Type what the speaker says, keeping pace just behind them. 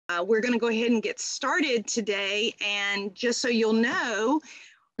We're going to go ahead and get started today. And just so you'll know,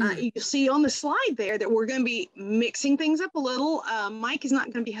 you see on the slide there that we're going to be mixing things up a little. Mike is not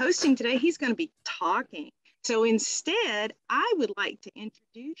going to be hosting today. He's going to be talking. So instead, I would like to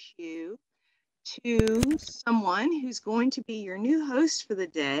introduce you to someone who's going to be your new host for the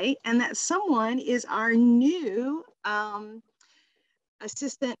day. And that someone is our new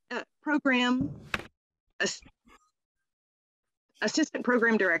assistant program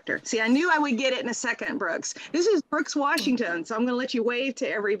director. See, I knew I would get it in a second, Brooks. This is Brooks Washington. So I'm going to let you wave to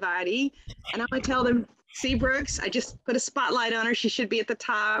everybody. And I'm going to tell them, see, Brooks, I just put a spotlight on her. She should be at the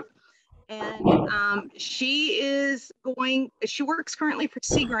top. And she works currently for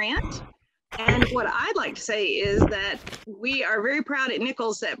Sea Grant. And what I'd like to say is that we are very proud at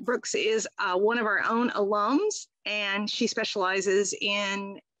Nichols that Brooks is one of our own alums, and she specializes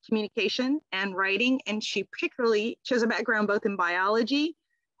in communication and writing, and she has a background both in biology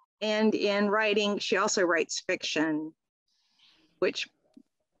and in writing. She also writes fiction, which,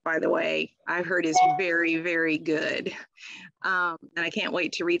 by the way, I've heard is very, very good. And I can't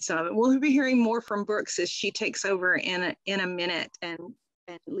wait to read some of it. We'll be hearing more from Brooks as she takes over in a minute and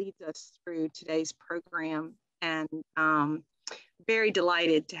leads us through today's program. And very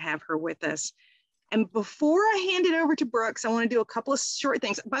delighted to have her with us. And before I hand it over to Brooks, I want to do a couple of short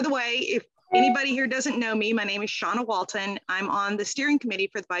things. By the way, if anybody here doesn't know me, my name is Shauna Walton. I'm on the steering committee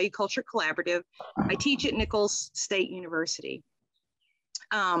for the Bayou Culture Collaborative. I teach at Nichols State University.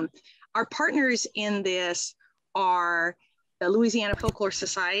 Our partners in this are the Louisiana Folklore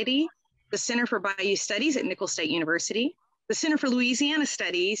Society, the Center for Bayou Studies at Nichols State University, the Center for Louisiana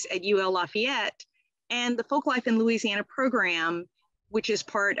Studies at UL Lafayette, and the Folk Life in Louisiana program, which is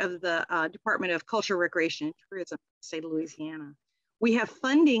part of the Department of Culture, Recreation, and Tourism, state of Louisiana. We have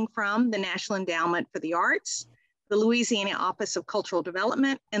funding from the National Endowment for the Arts, the Louisiana Office of Cultural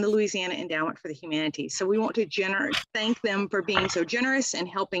Development, and the Louisiana Endowment for the Humanities. So we want to thank them for being so generous and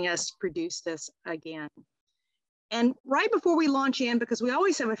helping us produce this again. And right before we launch in, because we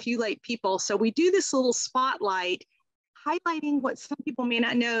always have a few late people, so we do this little spotlight highlighting what some people may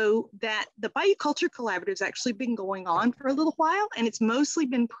not know, that the Bayou Culture Collaborative has actually been going on for a little while, and it's mostly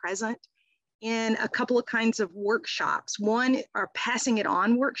been present in a couple of kinds of workshops. One are passing it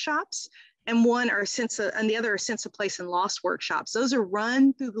on workshops, and the other are sense of place and loss workshops. Those are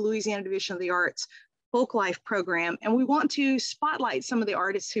run through the Louisiana Division of the Arts Folk Life program, and we want to spotlight some of the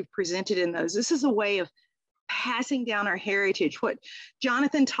artists who've presented in those. This is a way of passing down our heritage. What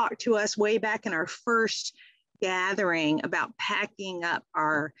Jonathan talked to us way back in our first gathering about packing up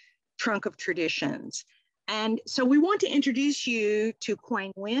our trunk of traditions. And so we want to introduce you to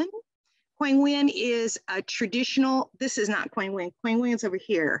Quang Nguyen. Quang Nguyen is a traditional, this is not Quang Nguyen. Quang Nguyen's over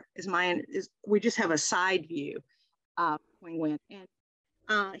here, we just have a side view of Quang Nguyen.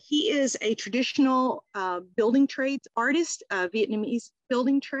 And he is a traditional building trades artist, Vietnamese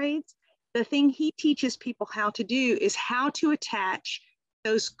building trades. The thing he teaches people how to do is how to attach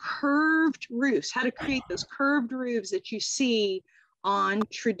those curved roofs, how to create those curved roofs that you see on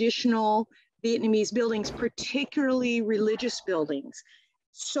traditional Vietnamese buildings, particularly religious buildings.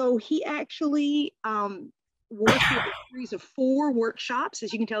 So he actually worked with a series of 4 workshops.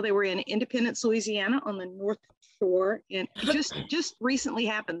 As you can tell, they were in Independence, Louisiana on the North Shore, and just recently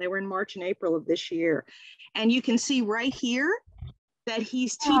happened. They were in March and April of this year. And you can see right here that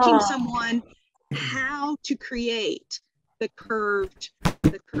he's teaching someone how to create the curved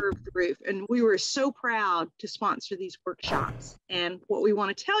roof. And we were so proud to sponsor these workshops. And what we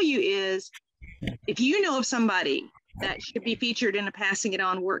want to tell you is, if you know of somebody that should be featured in a Passing It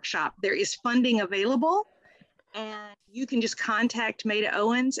On workshop, there is funding available, and you can just contact Maida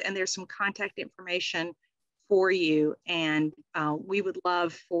Owens, and there's some contact information for you. And we would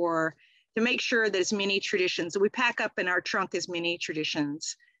love to make sure that as many traditions, we pack up in our trunk as many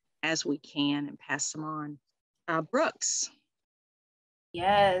traditions as we can and pass them on. Brooks.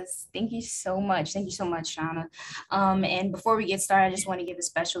 Yes, thank you so much. Thank you so much, Shauna. And before we get started, I just want to give a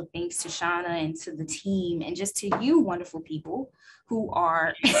special thanks to Shauna and to the team, and just to you wonderful people who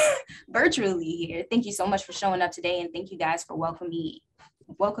are virtually here. Thank you so much for showing up today, and thank you guys for welcoming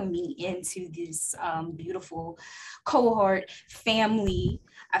me into this beautiful cohort family.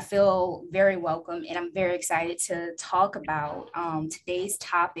 I feel very welcome, and I'm very excited to talk about today's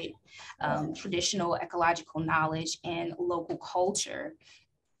topic, traditional ecological knowledge and local culture.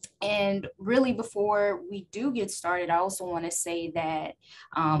 And really, before we do get started, I also want to say that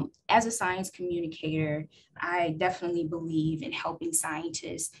as a science communicator, I definitely believe in helping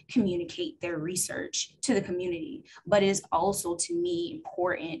scientists communicate their research to the community, but it is also, to me,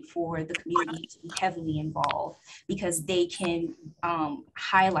 important for the community to be heavily involved because they can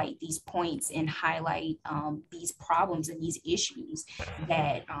highlight these points and highlight these problems and these issues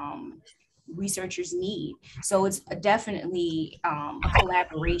that researchers need. So it's definitely a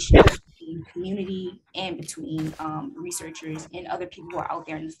collaboration between community and between researchers and other people who are out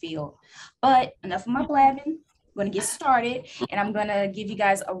there in the field. But enough of my blabbing. I'm going to get started and I'm going to give you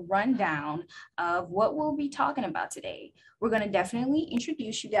guys a rundown of what we'll be talking about today. We're going to definitely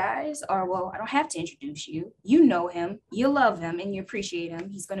introduce you guys, or well, I don't have to introduce you. You know him, you love him, and you appreciate him.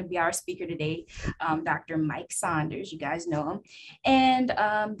 He's going to be our speaker today, Dr. Mike Saunders. You guys know him. And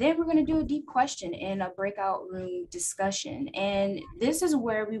then we're going to do a deep question in a breakout room discussion. And this is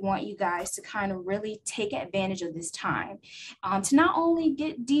where we want you guys to kind of really take advantage of this time to not only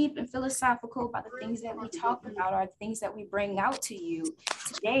get deep and philosophical about the things that we talk about or the things that we bring out to you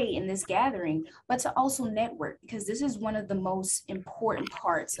today in this gathering, but to also network, because this is one of the most important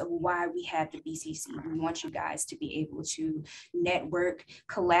parts of why we have the BCC. We want you guys to be able to network,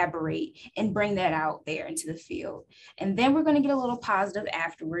 collaborate, and bring that out there into the field. And then we're going to get a little positive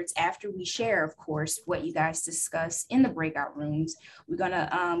afterwards, after we share, of course, what you guys discuss in the breakout rooms. We're going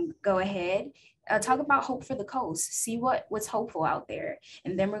to go ahead, talk about hope for the coast, see what's hopeful out there.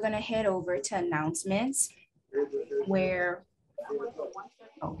 And then we're going to head over to announcements where,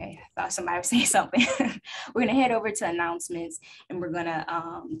 okay, I thought somebody was saying something. We're going to head over to announcements and we're going to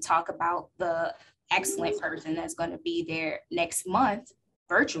talk about the excellent person that's going to be there next month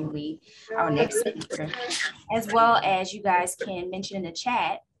virtually, our next speaker, as well as you guys can mention in the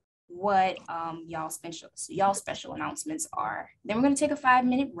chat what y'all special announcements are. Then we're going to take a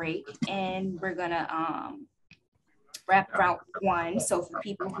 5-minute break and we're going to wrap round one. So for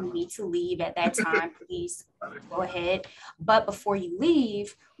people who need to leave at that time, please go ahead. But before you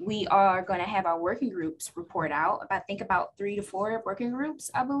leave, we are going to have our working groups report out. I think about 3 to 4 working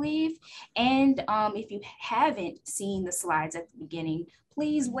groups, I believe. And if you haven't seen the slides at the beginning,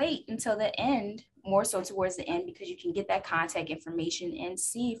 please wait until the end, more so towards the end, because you can get that contact information and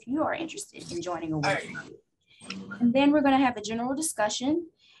see if you are interested in joining a working group. And then we're going to have a general discussion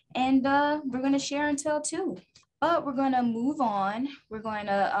and we're going to share until 2. But we're going to move on. We're going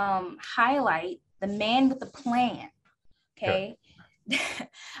to highlight the man with the plan, okay?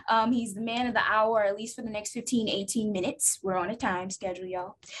 He's the man of the hour, at least for the next 15, 18 minutes. We're on a time schedule,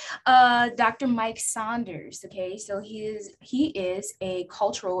 y'all. Dr. Mike Saunders, okay? So he is a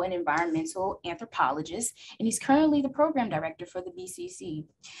cultural and environmental anthropologist, and he's currently the program director for the BCC.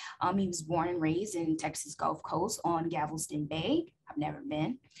 He was born and raised in Texas Gulf Coast on Galveston Bay. I've never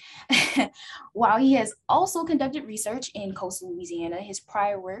been. While he has also conducted research in coastal Louisiana, his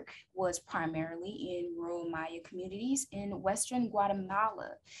prior work was primarily in rural Maya communities in Western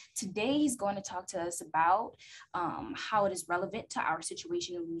Guatemala. Today, he's going to talk to us about how it is relevant to our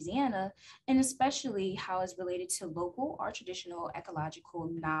situation in Louisiana, and especially how it's related to local or traditional ecological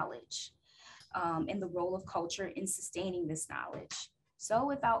knowledge and the role of culture in sustaining this knowledge. So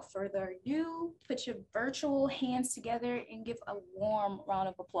without further ado, put your virtual hands together and give a warm round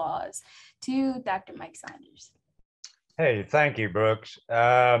of applause to Dr. Mike Saunders. Hey, thank you, Brooks.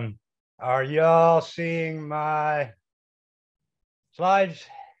 Are y'all seeing my slides?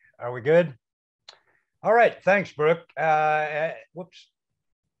 Are we good? All right, thanks, Brooke. Whoops.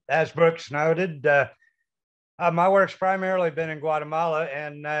 As Brooks noted, my work's primarily been in Guatemala,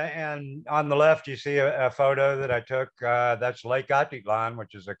 and on the left you see a photo that I took. That's Lake Atitlan,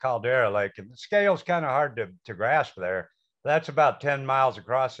 which is a caldera lake, and the scale's kind of hard to grasp there. That's about 10 miles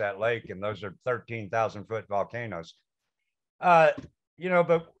across that lake, and those are 13,000-foot volcanoes. You know,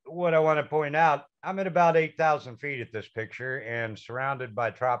 but what I want to point out, I'm at about 8,000 feet at this picture and surrounded by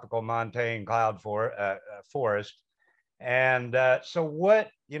tropical montane cloud forest. And so what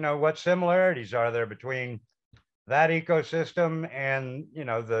similarities are there between that ecosystem and, you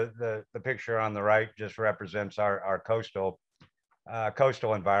know, the picture on the right just represents our coastal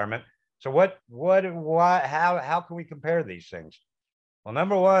environment. So how can we compare these things? Well,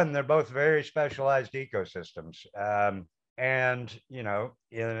 number one, they're both very specialized ecosystems, and you know,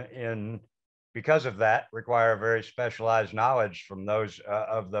 because of that, require very specialized knowledge from those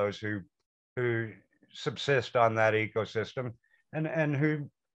of those who subsist on that ecosystem and who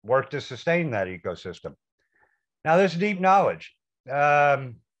work to sustain that ecosystem. Now, this deep knowledge.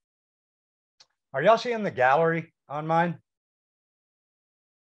 Are y'all seeing the gallery on mine?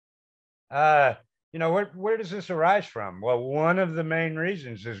 you know, where does this arise from? Well, one of the main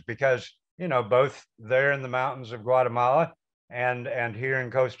reasons is because, you know, both there in the mountains of Guatemala and here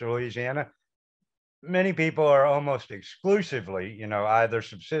in coastal Louisiana, many people are almost exclusively, you know, either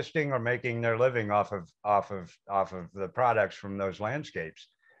subsisting or making their living off of the products from those landscapes.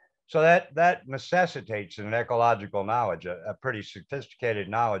 So that necessitates an ecological knowledge, a pretty sophisticated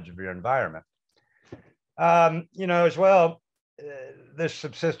knowledge of your environment. You know, as well, this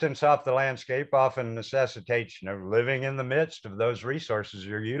subsistence off the landscape often necessitates, you know, living in the midst of those resources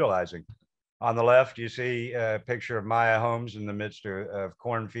you're utilizing. On the left, you see a picture of Maya homes in the midst of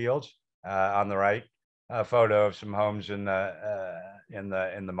cornfields. On the right, a photo of some homes in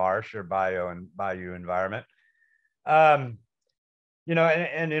the marsh or bayou environment. You know,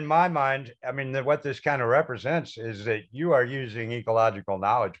 and in my mind, I mean, what this kind of represents is that you are using ecological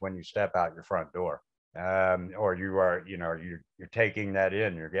knowledge when you step out your front door, or you are, you know, you're taking that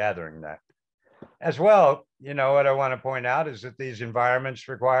in, you're gathering that. As well, you know, what I want to point out is that these environments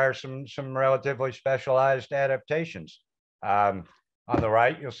require some relatively specialized adaptations. On the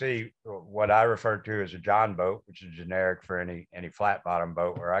right, you'll see what I refer to as a John boat, which is generic for any flat bottom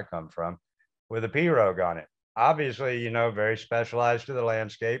boat where I come from, with a pirogue on it. Obviously, you know, very specialized to the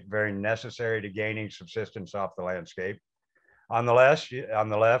landscape, very necessary to gaining subsistence off the landscape. On the left,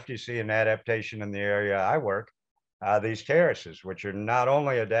 you see an adaptation in the area I work, these terraces, which are not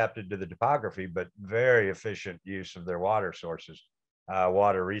only adapted to the topography, but very efficient use of their water sources,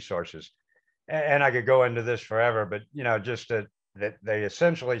 water resources. And I could go into this forever, but, you know, just that they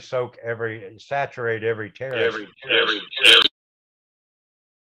essentially saturate every terrace.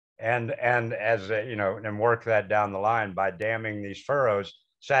 And as you know, and work that down the line by damming these furrows,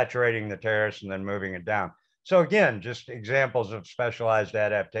 saturating the terrace and then moving it down. So again, just examples of specialized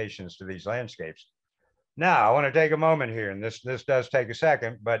adaptations to these landscapes. Now, I want to take a moment here, and this does take a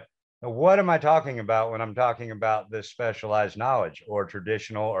second, but what am I talking about when I'm talking about this specialized knowledge or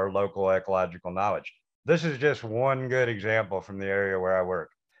traditional or local ecological knowledge? This is just one good example from the area where I work.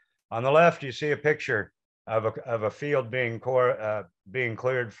 On the left, you see a picture of a field being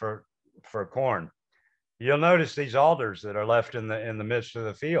cleared for corn. You'll notice these alders that are left in the midst of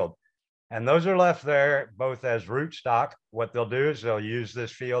the field. And those are left there both as root stock. What they'll do is they'll use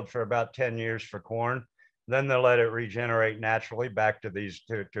this field for about 10 years for corn. Then they'll let it regenerate naturally back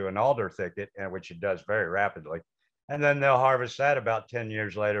to an alder thicket, which it does very rapidly. And then they'll harvest that about 10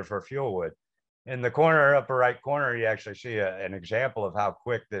 years later for fuel wood. In the upper right corner, you actually see an example of how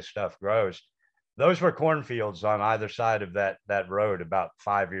quick this stuff grows. Those were cornfields on either side of that road about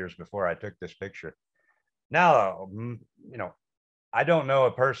 5 years before I took this picture. Now, you know, I don't know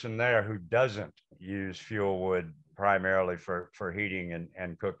a person there who doesn't use fuel wood primarily for heating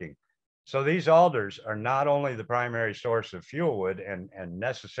and cooking. So these alders are not only the primary source of fuel wood and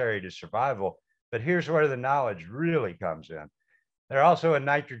necessary to survival, but here's where the knowledge really comes in. They're also a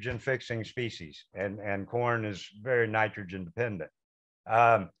nitrogen fixing species, and corn is very nitrogen dependent.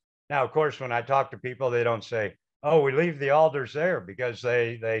 Now, of course, when I talk to people, they don't say, oh, we leave the alders there because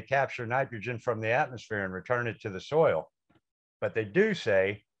they capture nitrogen from the atmosphere and return it to the soil. But they do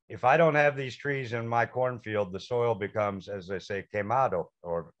say, if I don't have these trees in my cornfield, the soil becomes, as they say, quemado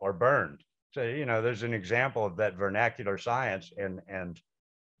or burned. So, you know, there's an example of that vernacular science and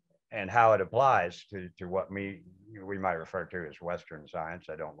how it applies to what we might refer to as Western science.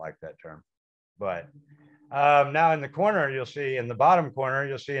 I don't like that term. But now in the corner, you'll see in the bottom corner,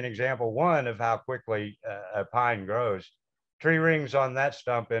 you'll see an example one of how quickly a pine grows. Tree rings on that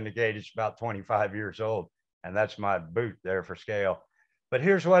stump indicate it's about 25 years old. And that's my boot there for scale. But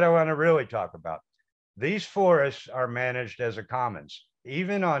here's what I want to really talk about. These forests are managed as a commons.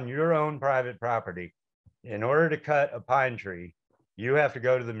 Even on your own private property, in order to cut a pine tree, you have to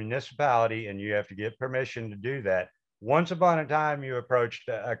go to the municipality and you have to get permission to do that. Once upon a time, you approached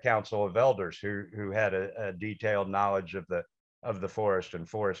a council of elders who had a detailed knowledge of the forest and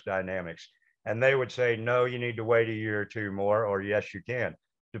forest dynamics. And they would say, no, you need to wait a year or two more, or yes, you can,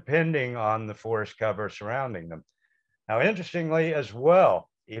 depending on the forest cover surrounding them. Now, interestingly as well,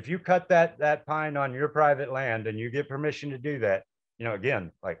 if you cut that pine on your private land and you get permission to do that, you know,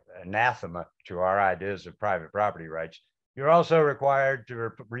 again, like anathema to our ideas of private property rights, you're also required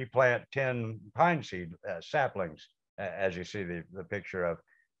to replant 10 pine seed saplings, as you see the picture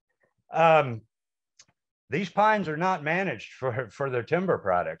of. These pines are not managed for their timber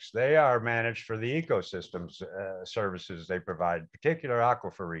products. They are managed for the ecosystems services they provide, particular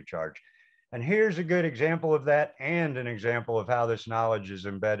aquifer recharge. And here's a good example of that and an example of how this knowledge is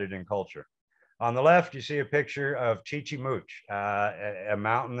embedded in culture. On the left, you see a picture of Chichimuch, a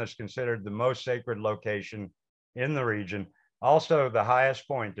mountain that's considered the most sacred location in the region, also the highest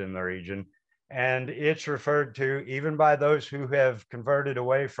point in the region. And it's referred to even by those who have converted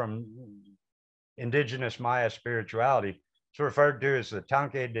away from indigenous Maya spirituality. It's referred to as the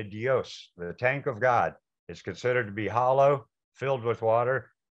Tanque de Dios, the tank of God. It's considered to be hollow, filled with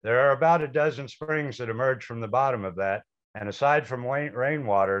water. There are about a dozen springs that emerge from the bottom of that. And aside from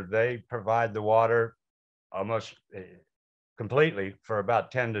rainwater, they provide the water almost completely for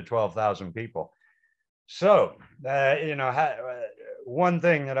about 10 to 12,000 people. So, one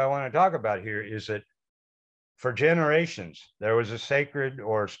thing that I want to talk about here is that for generations, there was a sacred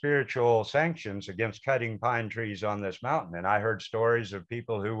or spiritual sanctions against cutting pine trees on this mountain. And I heard stories of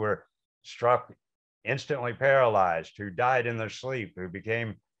people who were struck instantly paralyzed, who died in their sleep, who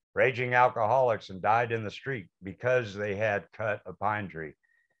became raging alcoholics and died in the street because they had cut a pine tree.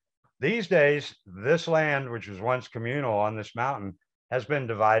 These days, this land, which was once communal on this mountain, has been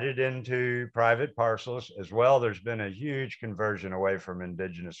divided into private parcels as well. There's been a huge conversion away from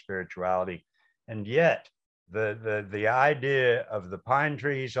indigenous spirituality. And yet, the idea of the pine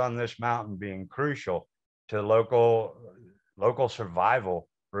trees on this mountain being crucial to local survival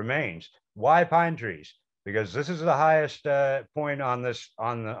remains. Why pine trees? Because this is the highest point on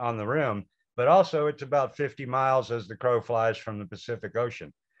the rim, but also it's about 50 miles as the crow flies from the Pacific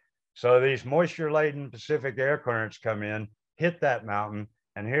Ocean. So these moisture-laden Pacific air currents come in, hit that mountain,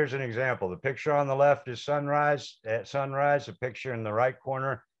 and here's an example. The picture on the left is sunrise. At sunrise, the picture in the right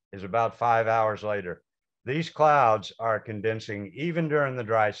corner is about 5 hours later. These clouds are condensing even during the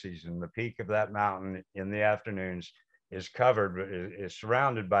dry season. The peak of that mountain in the afternoons is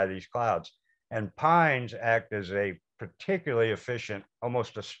surrounded by these clouds. And pines act as a particularly efficient,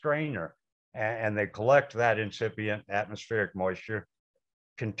 almost a strainer, and they collect that incipient atmospheric moisture,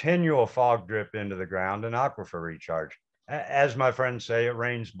 continual fog drip into the ground, and aquifer recharge. As my friends say, it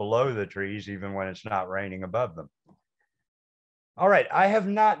rains below the trees even when it's not raining above them. All right, I have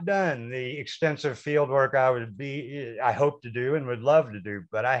not done the extensive field work I hope to do and would love to do,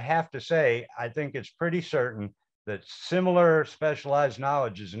 but I have to say, I think it's pretty certain that similar specialized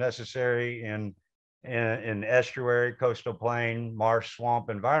knowledge is necessary in estuary, coastal plain, marsh, swamp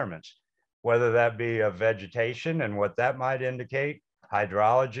environments, whether that be of vegetation and what that might indicate,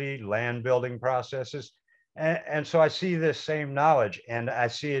 hydrology, land building processes. And so I see this same knowledge and I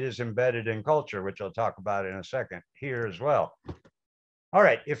see it as embedded in culture, which I'll talk about in a second here as well. All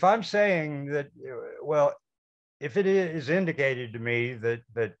right, if I'm saying that, well, if it is indicated to me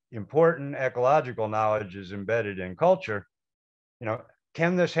that important ecological knowledge is embedded in culture,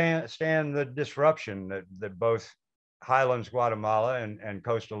 can this stand the disruption that both highlands Guatemala and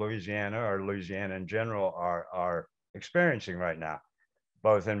coastal Louisiana, or Louisiana in general, are experiencing right now?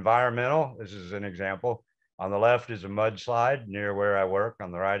 Both environmental, this is an example. On the left is a mudslide near where I work.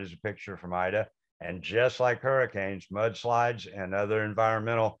 On the right is a picture from Ida. And just like hurricanes, mudslides and other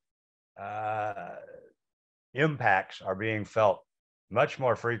environmental impacts are being felt much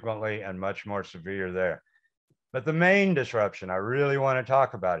more frequently and much more severe there. But the main disruption I really want to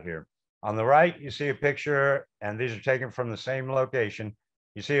talk about here, on the right, you see a picture, and these are taken from the same location.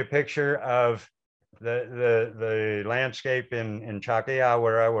 You see a picture of the landscape in Chaquea,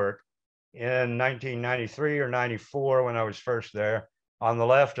 where I work, in 1993 or 94 when I was first there. On the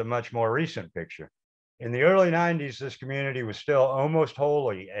left, a much more recent picture. In the early 90s, this community was still almost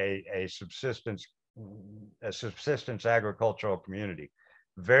wholly a subsistence agricultural community.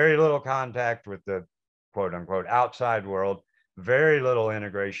 Very little contact with the quote unquote outside world, very little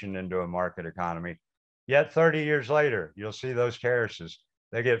integration into a market economy. Yet 30 years later, you'll see those terraces.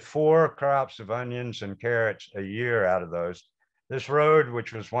 They get 4 crops of onions and carrots a year out of those. This road,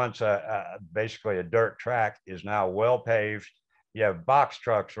 which was once basically a dirt track, is now well paved. You have box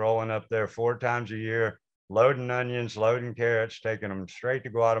trucks rolling up there 4 times a year, loading onions, loading carrots, taking them straight to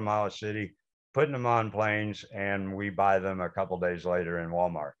Guatemala City, putting them on planes, and we buy them a couple days later in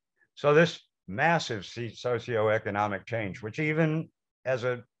Walmart. So this massive socioeconomic change, which even as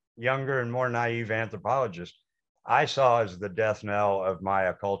a younger and more naive anthropologist, I saw as the death knell of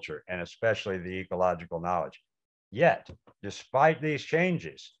Maya culture, and especially the ecological knowledge. Yet, despite these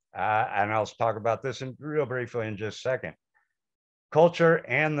changes, and I'll talk about this real briefly in just a second, culture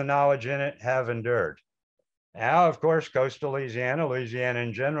and the knowledge in it have endured. Now, of course, coastal Louisiana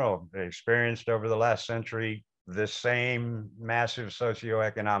in general, experienced over the last century this same massive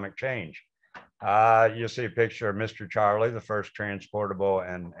socioeconomic change. You'll see a picture of Mr. Charlie, the first transportable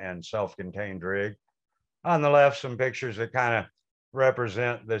and self-contained rig. On the left, some pictures that kind of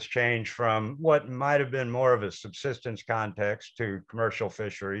represent this change from what might have been more of a subsistence context to commercial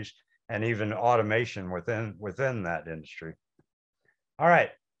fisheries and even automation within that industry. All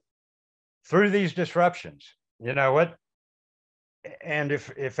right, through these disruptions, you know what? and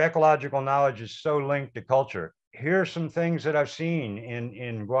if ecological knowledge is so linked to culture, here are some things that I've seen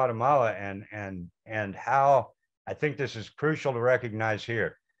in Guatemala and how I think this is crucial to recognize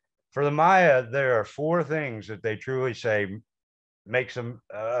here. For the Maya, there are four things that they truly say makes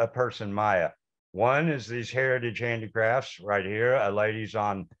a person Maya. One is these heritage handicrafts right here. A lady's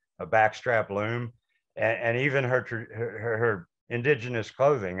on a backstrap loom, and even her indigenous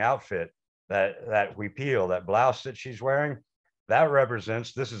clothing outfit that we peel, that blouse that she's wearing, that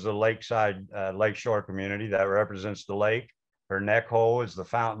represents, this is a lakeside, lakeshore community, that represents the lake. Her neck hole is the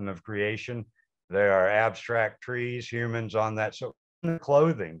fountain of creation. There are abstract trees, humans on that. So the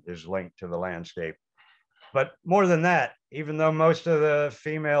clothing is linked to the landscape. But more than that, even though most of the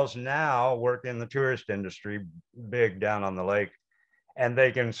females now work in the tourist industry, big down on the lake, and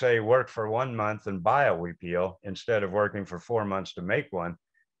they can say work for 1 month and buy a weepeel instead of working for 4 months to make one,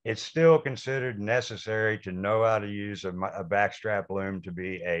 it's still considered necessary to know how to use a backstrap loom to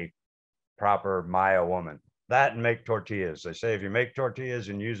be a proper Maya woman. That and make tortillas. They say if you make tortillas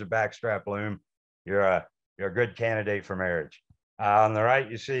and use a backstrap loom, you're a good candidate for marriage. On the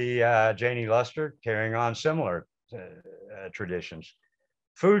right, you see Janie Luster carrying on similar traditions.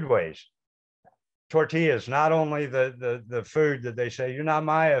 Foodways, tortillas, not only the food that they say, you're not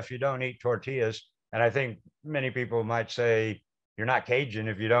Maya if you don't eat tortillas. And I think many people might say, you're not Cajun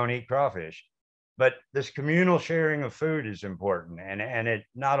if you don't eat crawfish. But this communal sharing of food is important. And it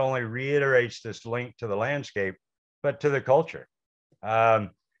not only reiterates this link to the landscape, but to the culture. And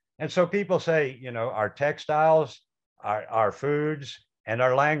so people say, you know, our textiles, our foods, and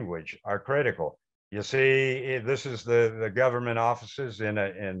our language are critical. You see, this is the government offices in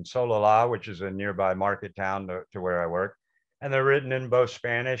Sololá, which is a nearby market town to where I work. And they're written in both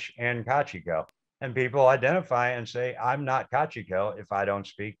Spanish and Cachico. And people identify and say, I'm not Cachico if I don't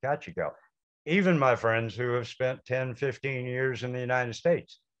speak Cachico. Even my friends who have spent 10, 15 years in the United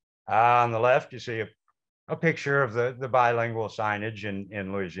States. On the left, you see a picture of the bilingual signage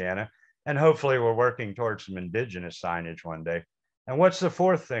in Louisiana. And hopefully we're working towards some indigenous signage one day. And what's the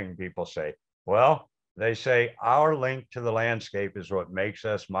fourth thing people say? Well, they say our link to the landscape is what makes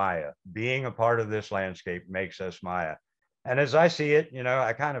us Maya. Being a part of this landscape makes us Maya. And as I see it, you know,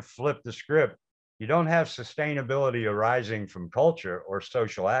 I kind of flip the script. You don't have sustainability arising from culture or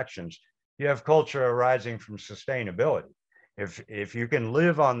social actions. You have culture arising from sustainability. If you can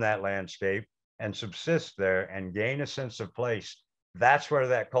live on that landscape and subsist there and gain a sense of place, that's where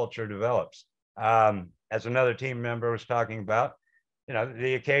that culture develops. As another team member was talking about, you know,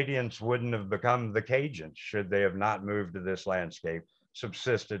 the Acadians wouldn't have become the Cajuns should they have not moved to this landscape,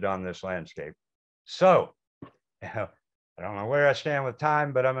 subsisted on this landscape. So, I don't know where I stand with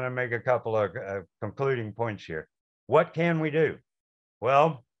time, but I'm going to make a couple of concluding points here. What can we do?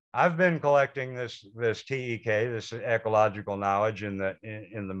 Well, I've been collecting this TEK, this ecological knowledge in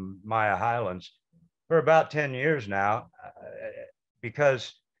the Maya Highlands for about 10 years now,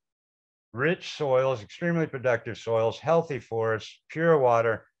 because rich soils, extremely productive soils, healthy forests, pure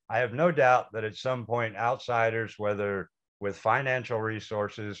water. I have no doubt that at some point outsiders, whether with financial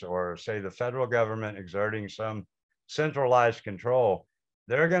resources or say the federal government exerting some centralized control,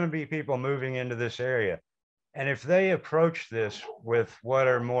 there are going to be people moving into this area. And if they approach this with what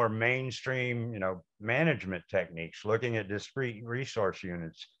are more mainstream, you know, management techniques, looking at discrete resource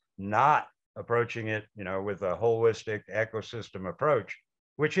units, not approaching it, you know, with a holistic ecosystem approach,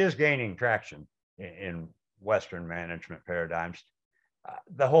 which is gaining traction in Western management paradigms,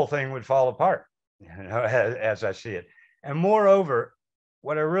 the whole thing would fall apart, you know, as I see it. And moreover,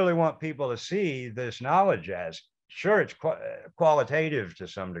 what I really want people to see this knowledge as, sure, it's qualitative to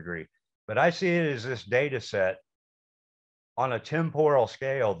some degree, but I see it as this data set on a temporal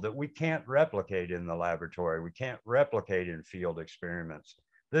scale that we can't replicate in the laboratory. We can't replicate in field experiments.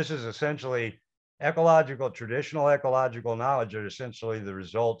 This is essentially traditional ecological knowledge are essentially the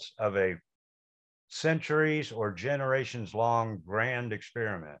results of a centuries or generations long grand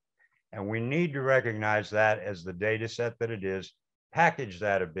experiment. And we need to recognize that as the data set that it is, package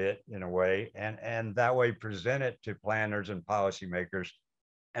that a bit in a way, and that way present it to planners and policymakers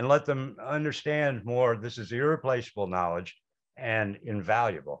and let them understand more. This is irreplaceable knowledge and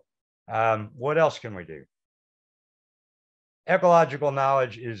invaluable. What else can we do? Ecological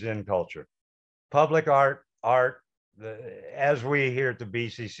knowledge is in culture. Public art, as we here at the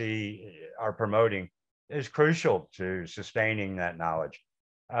BCC are promoting, is crucial to sustaining that knowledge,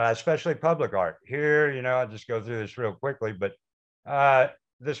 especially public art. Here, you know, I'll just go through this real quickly, but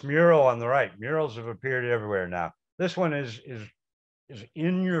this mural on the right, murals have appeared everywhere now. This one is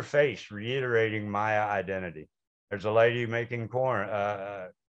in your face, reiterating Maya identity. There's a lady making corn,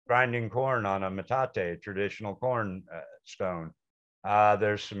 grinding corn on a metate, traditional corn stone.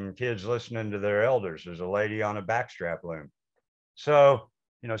 There's some kids listening to their elders. There's a lady on a backstrap loom. So,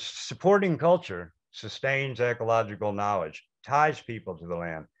 supporting culture sustains ecological knowledge, ties people to the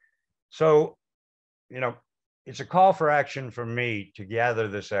land. So, it's a call for action for me to gather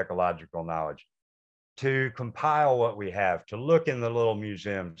this ecological knowledge, to compile what we have, to look in the little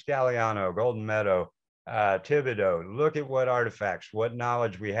museums, Galliano, Golden Meadow, Thibodeau, look at what artifacts, what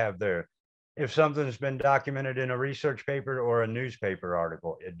knowledge we have there. If something's been documented in a research paper or a newspaper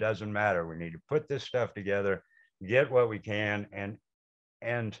article, it doesn't matter. We need to put this stuff together, get what we can, and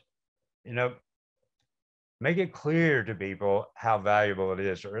make it clear to people how valuable it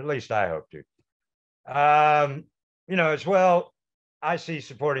is, or at least I hope to. As well, I see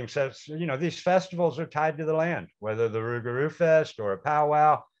supporting, these festivals are tied to the land, whether the Rougarou Fest or a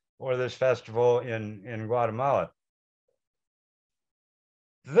powwow or this festival in Guatemala.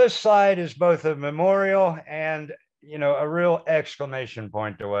 This slide is both a memorial and, a real exclamation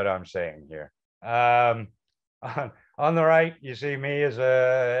point to what I'm saying here. On the right, you see me as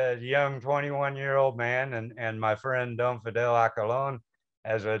a young 21-year-old man, and my friend Don Fidel Acalon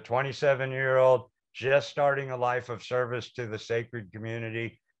as a 27-year-old, just starting a life of service to the sacred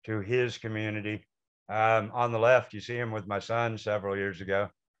community, to his community. On the left, you see him with my son several years ago.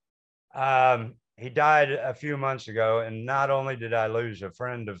 He died a few months ago, and not only did I lose a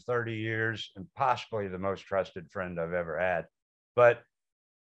friend of 30 years and possibly the most trusted friend I've ever had, but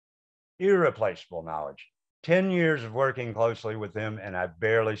irreplaceable knowledge. 10 years of working closely with him, and I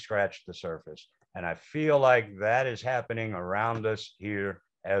barely scratched the surface. And I feel like that is happening around us here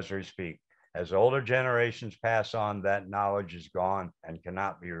as we speak. As older generations pass on, that knowledge is gone and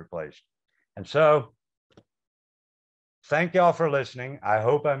cannot be replaced. And so, thank y'all for listening. I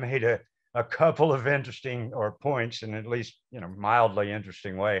hope I made a couple of interesting points in at least, mildly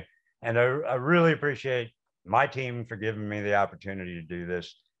interesting way. And I really appreciate my team for giving me the opportunity to do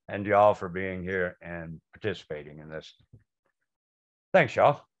this, and y'all for being here and participating in this. Thanks,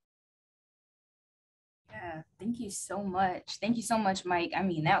 y'all. Yeah, thank you so much. Thank you so much, Mike. I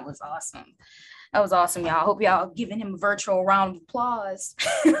mean, that was awesome. That was awesome, y'all. I hope y'all giving him a virtual round of applause.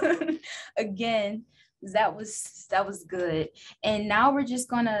 Again, that was good. And now we're just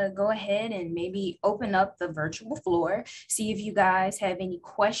gonna go ahead and maybe open up the virtual floor, see if you guys have any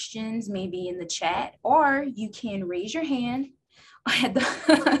questions, maybe in the chat, or you can raise your hand at the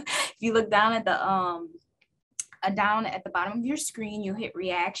if you look down at the bottom of your screen, you'll hit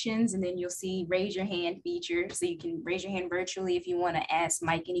reactions, and then you'll see raise your hand feature. So you can raise your hand virtually if you want to ask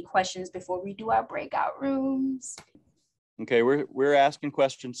Mike any questions before we do our breakout rooms. Okay, we're asking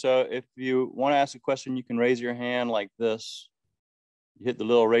questions. So if you want to ask a question, you can raise your hand like this. You hit the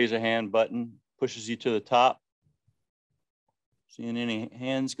little raise a hand button, pushes you to the top. Seeing any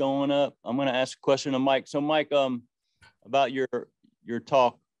hands going up? I'm going to ask a question to Mike. So Mike, about your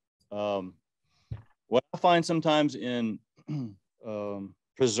talk, what I find sometimes in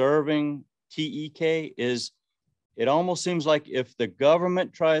preserving TEK is it almost seems like if the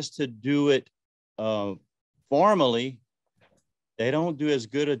government tries to do it formally, they don't do as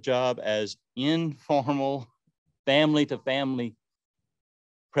good a job as informal family to family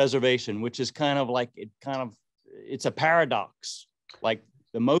preservation, which is kind of like, it's a paradox. Like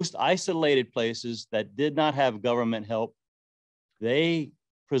the most isolated places that did not have government help, they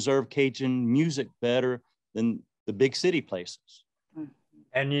preserve Cajun music better than the big city places.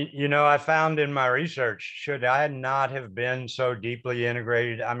 And I found in my research, should I not have been so deeply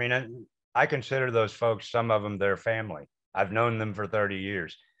integrated? I mean, I consider those folks, some of them, their family. I've known them for 30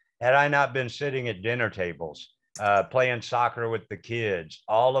 years. Had I not been sitting at dinner tables, playing soccer with the kids,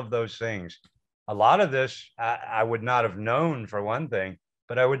 all of those things, a lot of this I would not have known, for one thing,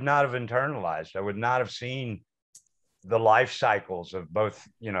 but I would not have internalized. I would not have seen the life cycles of both,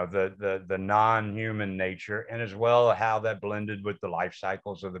 the non-human nature, and as well how that blended with the life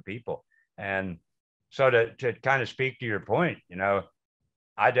cycles of the people. And so to kind of speak to your point,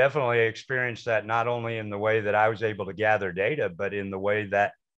 I definitely experienced that not only in the way that I was able to gather data, but in the way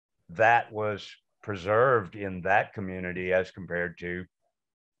that that was preserved in that community as compared to,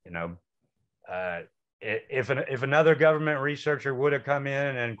 if another government researcher would have come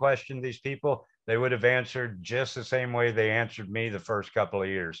in and questioned these people, they would have answered just the same way they answered me the first couple of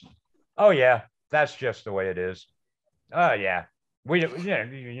years. Oh yeah, that's just the way it is. Oh yeah,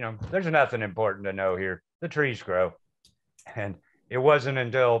 there's nothing important to know here. The trees grow. And it wasn't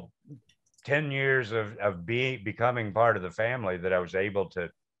until 10 years of becoming part of the family that I was able to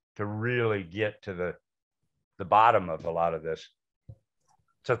really get to the bottom of a lot of this.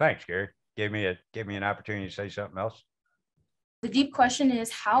 So thanks, Gary. Gave me an opportunity to say something else. The deep question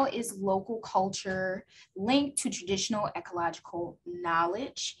is, how is local culture linked to traditional ecological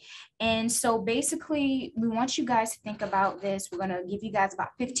knowledge? And so basically, we want you guys to think about this. We're gonna give you guys about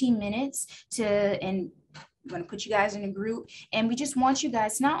 15 minutes and we're gonna put you guys in a group. And we just want you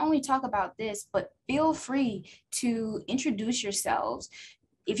guys to not only talk about this, but feel free to introduce yourselves.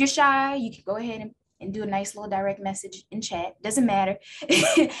 If you're shy, you can go ahead and do a nice little direct message in chat. Doesn't matter.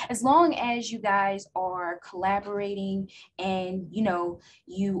 As long as you guys are collaborating and, you know,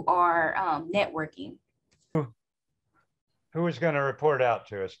 you are networking. Who is going to report out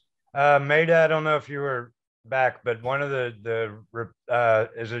to us? Maida, I don't know if you were back, but one of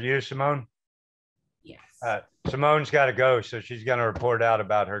is it you, Simone? Yes. Simone's got to go, so she's going to report out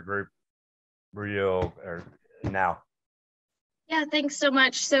about her group now. Yeah, thanks so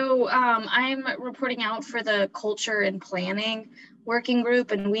much. So I'm reporting out for the Culture and Planning Working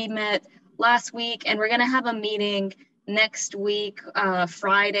Group, and we met last week, and we're going to have a meeting next week,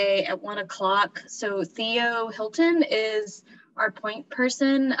 Friday at 1 o'clock. So Theo Hilton is our point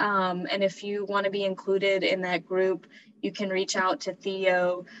person, and if you want to be included in that group, you can reach out to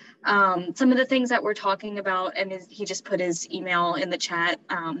Theo. Some of the things that we're talking about, and he just put his email in the chat,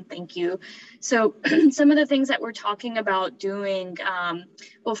 thank you. So some of the things that we're talking about doing,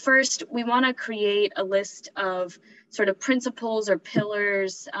 well, first, we want to create a list of sort of principles or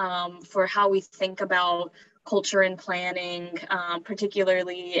pillars for how we think about culture and planning,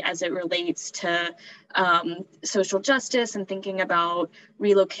 particularly as it relates to social justice and thinking about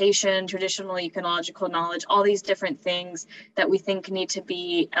relocation, traditional ecological knowledge, all these different things that we think need to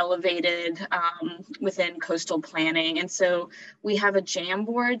be elevated within coastal planning. And so we have a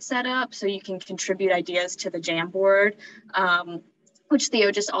Jamboard set up so you can contribute ideas to the Jamboard, which Theo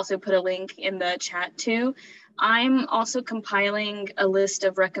just also put a link in the chat to. I'm also compiling a list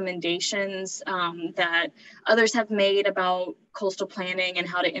of recommendations that others have made about coastal planning and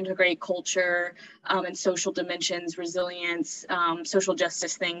how to integrate culture and social dimensions, resilience, social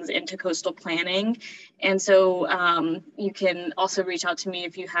justice things into coastal planning. And so you can also reach out to me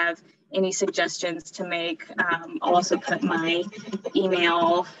if you have any suggestions to make. I'll also put my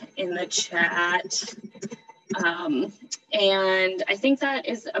email in the chat. And I think that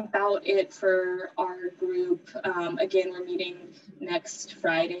is about it for our group. Again, we're meeting next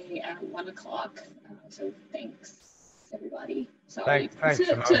Friday at 1 o'clock. So thanks, everybody. Sorry thanks,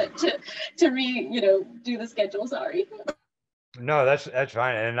 to do the schedule. Sorry. No, that's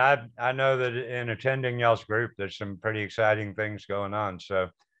fine. And I know that in attending y'all's group, there's some pretty exciting things going on. So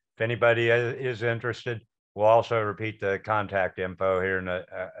if anybody is interested, we'll also repeat the contact info here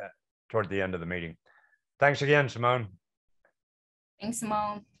toward the end of the meeting. Thanks again, Simone. Thanks,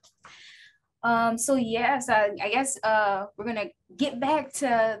 Simone. So yes, I guess we're gonna get back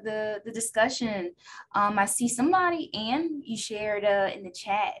to the discussion. I see somebody, Anne, you shared in the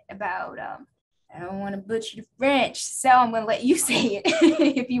chat about I don't want to butcher the French, so I'm gonna let you say it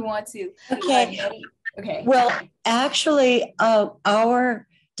if you want to. Okay. Okay. Well, actually, our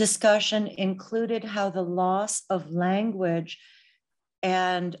discussion included how the loss of language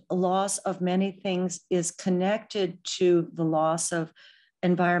and loss of many things is connected to the loss of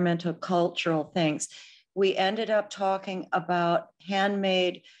environmental cultural things. We ended up talking about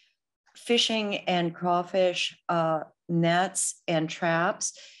handmade fishing and crawfish nets and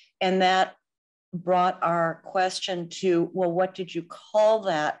traps, and that brought our question to, well, what did you call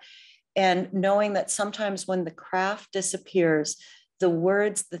that? And knowing that sometimes when the craft disappears, the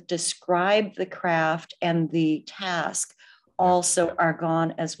words that describe the craft and the task also are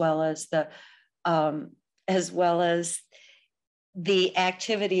gone, as well as the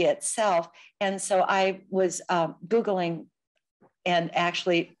activity itself. And so I was Googling and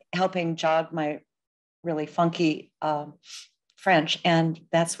actually helping jog my really funky French, and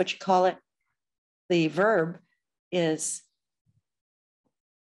that's what you call it. The verb is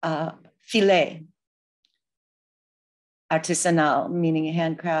filet, artisanal, meaning a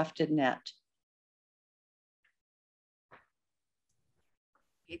handcrafted net.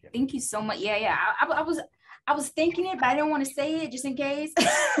 Thank you so much. Yeah. I was thinking it, but I don't want to say it just in case.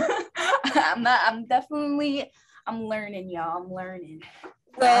 I'm learning, y'all. I'm learning.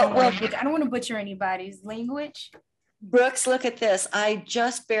 Well, I don't want to butcher anybody's language. Brooks, look at this. I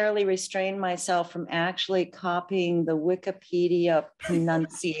just barely restrained myself from actually copying the Wikipedia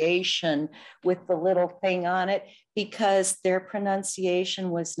pronunciation with the little thing on it, because their pronunciation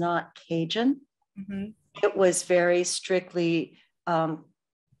was not Cajun. Mm-hmm. It was very strictly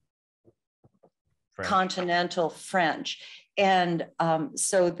continental French. And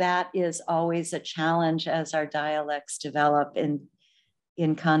so that is always a challenge as our dialects develop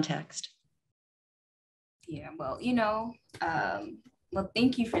in context. Yeah, well, well,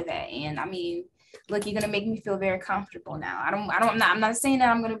 thank you for that. And I mean, look, you're gonna make me feel very comfortable now. I'm not saying that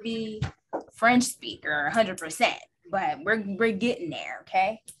I'm gonna be French speaker 100%, but we're getting there,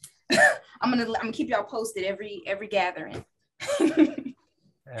 okay? I'm gonna keep y'all posted every gathering.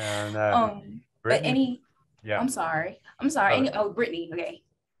 And but any, yeah, I'm sorry. Brittany, okay.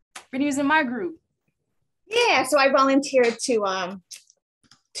 Brittany was in my group. Yeah, so I volunteered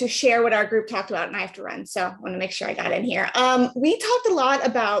to share what our group talked about, and I have to run, so I want to make sure I got in here. We talked a lot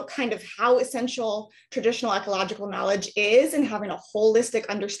about kind of how essential traditional ecological knowledge is and having a holistic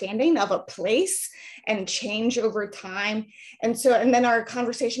understanding of a place and change over time. And then our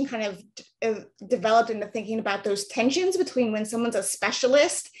conversation kind of developed into thinking about those tensions between when someone's a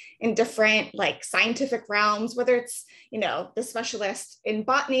specialist in different like scientific realms, whether it's, the specialist in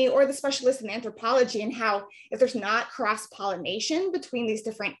botany or the specialist in anthropology, and how if there's not cross-pollination between these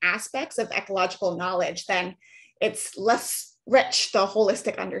different aspects of ecological knowledge, then it's less rich, the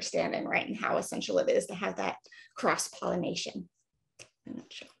holistic understanding, right? And how essential it is to have that cross-pollination.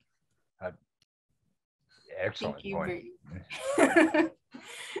 Excellent Thank you, point.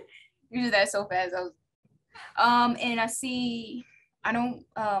 You did that so fast. And I see,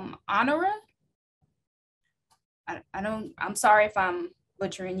 Honora. I'm sorry if I'm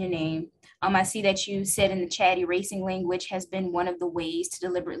butchering your name. I see that you said in the chat, erasing language has been one of the ways to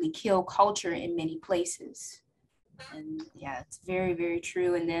deliberately kill culture in many places. And yeah, it's very, very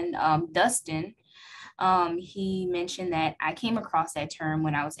true. And then Dustin, he mentioned that I came across that term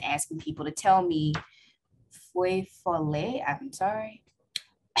when I was asking people to tell me I'm sorry,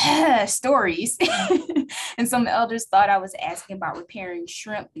 stories. And some elders thought I was asking about repairing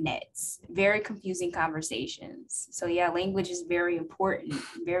shrimp nets. Very confusing conversations. So yeah, language is very important,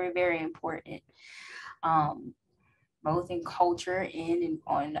 very, very important, both in culture and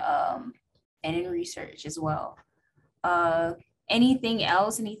in research as well. Anything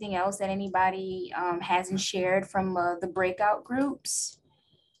else that anybody hasn't shared from the breakout groups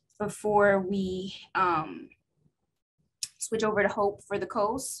before we switch over to Hope for the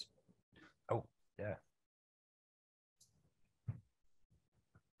Coast? Oh, yeah.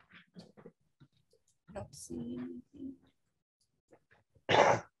 Don't see anything.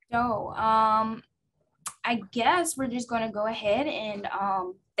 So, I guess we're just going to go ahead and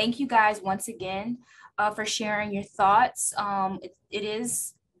thank you guys once again for sharing your thoughts. It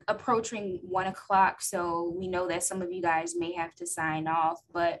is approaching 1 o'clock, so we know that some of you guys may have to sign off,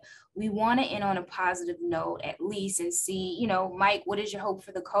 but we want to end on a positive note at least and see, Mike, what is your hope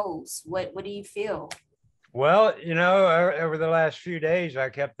for the coast? What do you feel? Well, over the last few days, I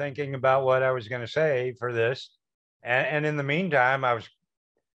kept thinking about what I was going to say for this. And in the meantime, I was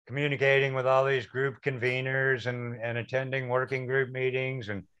communicating with all these group conveners and attending working group meetings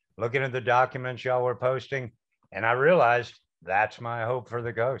and looking at the documents y'all were posting. And I realized that's my hope for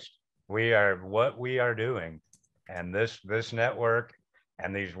the coast. What we are doing, and this network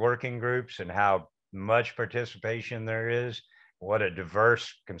and these working groups and how much participation there is, what a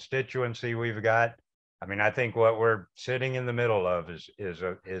diverse constituency we've got. I mean, I think what we're sitting in the middle of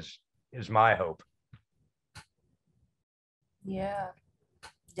is my hope. Yeah,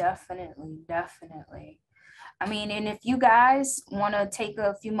 definitely. I mean, and if you guys want to take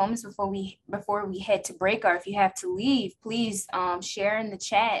a few moments before we head to break, or if you have to leave, please share in the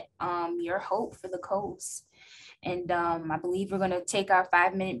chat your hope for the coast. And I believe we're going to take our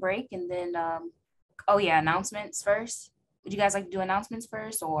 5-minute break, and then announcements first. Would you guys like to do announcements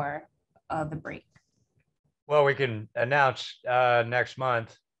first or the break? Well, we can announce next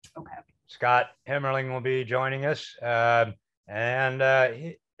month. Okay. Scott Hemmerling will be joining us, and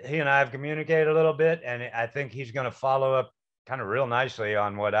he and I have communicated a little bit, and I think he's going to follow up kind of real nicely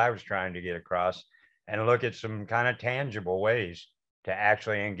on what I was trying to get across and look at some kind of tangible ways to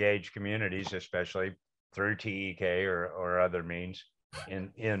actually engage communities, especially through TEK or other means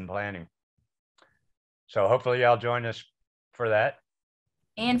in planning. So hopefully y'all join us for that.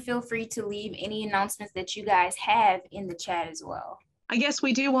 And feel free to leave any announcements that you guys have in the chat as well. I guess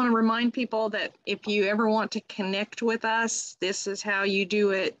we do want to remind people that if you ever want to connect with us, this is how you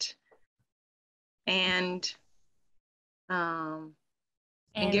do it. And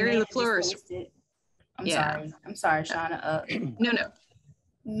Gary LaFleur's. I'm sorry, Shauna. No.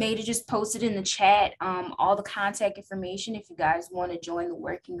 Maida just posted in the chat all the contact information if you guys want to join the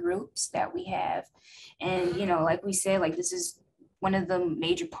working groups that we have. And, like we said, this is one of the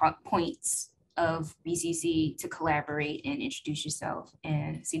major points of BCC to collaborate and introduce yourself.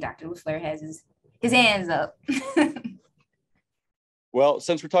 And see, Dr. LaFleur has his hands up. Well,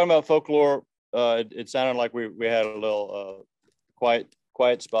 since we're talking about folklore, it sounded like we had a little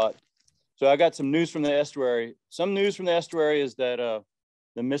quiet spot. So I got some news from the estuary. Some news from the estuary is that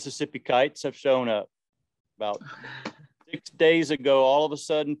the Mississippi kites have shown up. About 6 days ago, all of a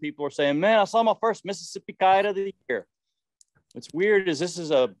sudden, people are saying, man, I saw my first Mississippi kite of the year. What's weird is this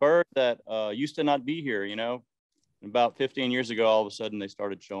is a bird that used to not be here, you know. About 15 years ago, all of a sudden, they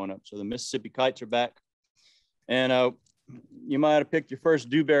started showing up. So the Mississippi kites are back. And you might have picked your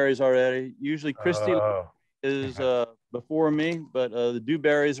first dewberries already. Usually Christy is before me, but the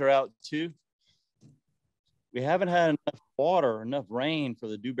dewberries are out too. We haven't had enough water, enough rain for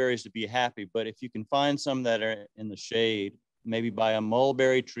the dewberries to be happy, but if you can find some that are in the shade, maybe by a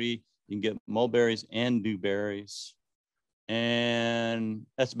mulberry tree, you can get mulberries and dewberries. And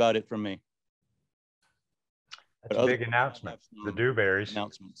that's about it from me. That's a big announcement, the dewberries.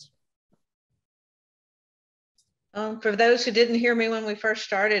 Announcements. For those who didn't hear me when we first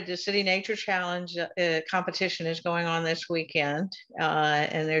started, the City Nature Challenge competition is going on this weekend.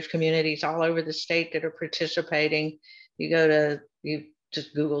 And there's communities all over the state that are participating. You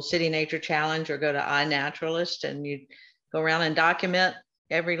just Google City Nature Challenge or go to iNaturalist and you go around and document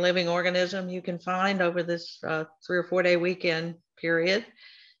every living organism you can find over this 3 or 4 day weekend period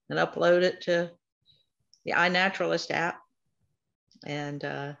and upload it to the iNaturalist app.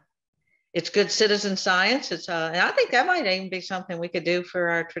 And it's good citizen science. It's and I think that might even be something we could do for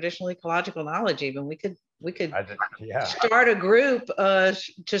our traditional ecological knowledge. Even we could start a group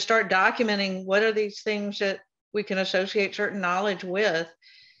to start documenting what are these things that we can associate certain knowledge with.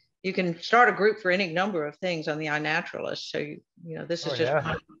 You can start a group for any number of things on the iNaturalist. So you know this is just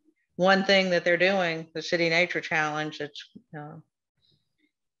one thing that they're doing, the City Nature Challenge. It's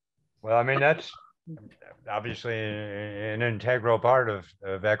well, I mean that's obviously an integral part of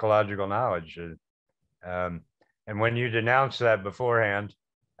ecological knowledge. And when you denounced that beforehand,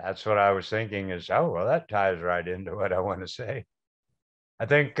 that's what I was thinking is, oh, well, that ties right into what I want to say. I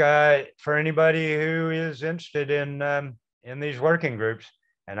think for anybody who is interested in these working groups,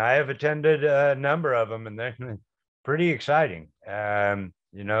 and I have attended a number of them, and they're pretty exciting.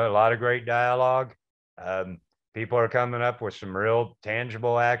 You know, a lot of great dialogue. People are coming up with some real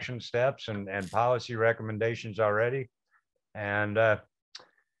tangible action steps and policy recommendations already. And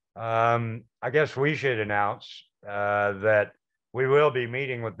I guess we should announce that we will be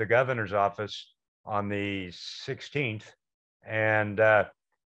meeting with the governor's office on the 16th. And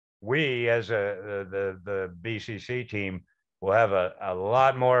we, as the BCC team, will have a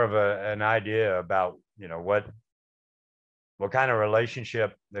lot more of an idea about, you know, what kind of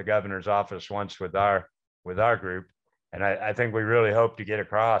relationship the governor's office wants with our group. And I think we really hope to get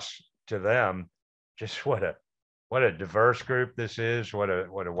across to them just what a diverse group this is, what a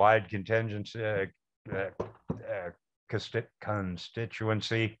wide constituency we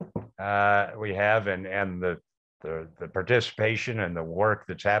have, and the participation and the work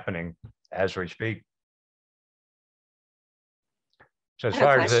that's happening as we speak. So as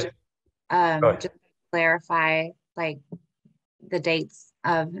far as just to clarify, like the dates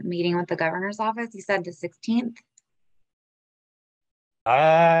of meeting with the governor's office, you said the 16th?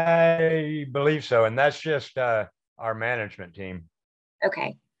 I believe so, and that's just our management team.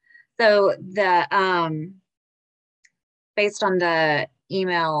 Okay, so the based on the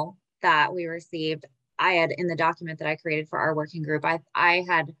email that we received, I had in the document that I created for our working group, I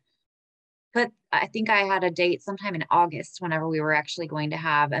had put, I think I had a date sometime in August whenever we were actually going to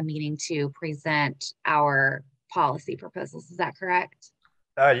have a meeting to present our policy proposals. Is that correct?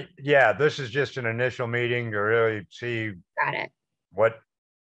 Yeah, this is just an initial meeting to really see what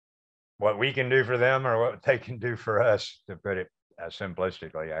we can do for them or what they can do for us, to put it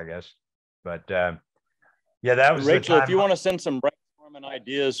simplistically, I guess. But yeah, that was Rachel. If you want to send some brainstorming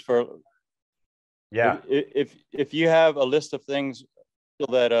ideas for, if you have a list of things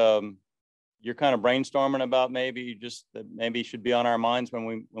that you're kind of brainstorming about, maybe just that maybe should be on our minds when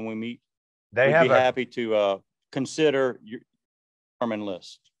we meet, we'd be happy to consider your brainstorming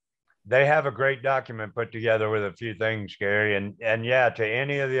list. They have a great document put together with a few things, Gary, and yeah, to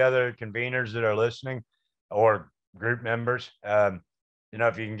any of the other conveners that are listening or group members, you know,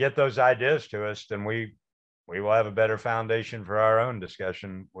 if you can get those ideas to us, then we will have a better foundation for our own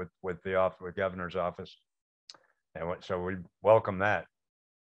discussion with the governor's office, and so we welcome that.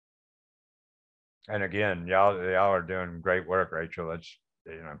 And again, y'all are doing great work, Rachel. That's,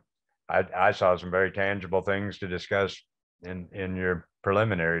 you know, I saw some very tangible things to discuss in your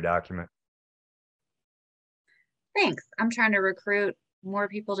preliminary document. Thanks. I'm trying to recruit more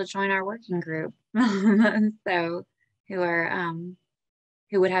people to join our working group. So who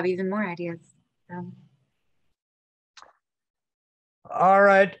would have even more ideas. So. All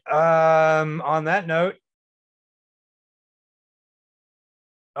right. On that note,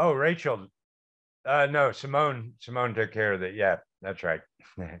 Oh, Rachel. No, Simone took care of it. Yeah, that's right.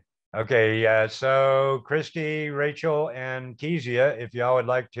 Okay, so Christy, Rachel, and Kezia, if y'all would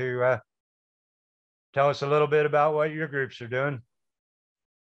like to tell us a little bit about what your groups are doing.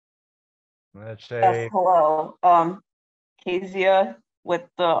 Let's say. Yes, hello. Kezia with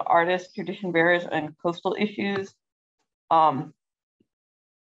the Artists, Tradition Bearers, and Coastal Issues. Yeah,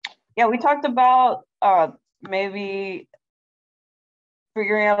 we talked about maybe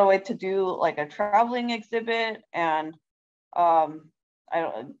figuring out a way to do like a traveling exhibit and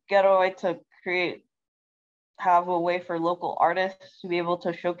get a way to have a way for local artists to be able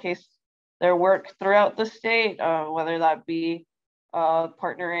to showcase their work throughout the state, whether that be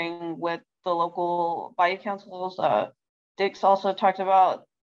partnering with the local Bayou councils. Dix also talked about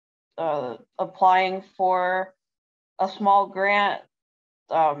applying for a small grant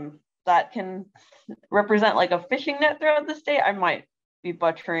that can represent like a fishing net throughout the state. I might be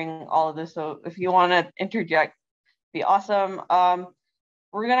butchering all of this, so if you want to interject, be awesome.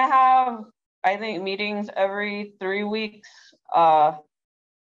 We're gonna have, I think, meetings every 3 weeks on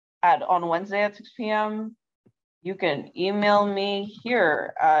Wednesday at 6 p.m. You can email me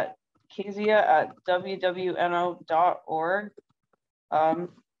here at kezia@wwno.org.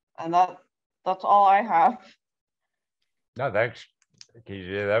 And that's all I have. No, thanks,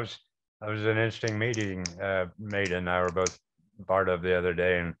 Kezia. That was an interesting meeting. Maida and I were both part of the other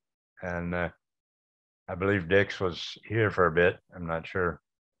day, and I believe Dix was here for a bit. I'm not sure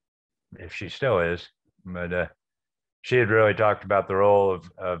if she still is, but she had really talked about the role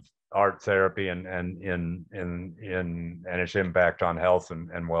of art therapy and its impact on health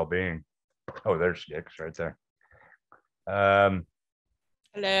and well-being. Oh, there's Dix right there.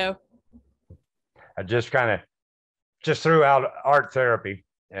 Hello. I just threw out art therapy,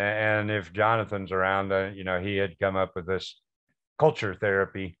 and if Jonathan's around, he had come up with this culture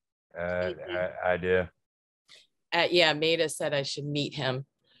therapy idea. Yeah, Maida said I should meet him.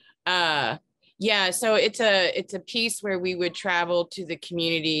 Yeah, so it's a piece where we would travel to the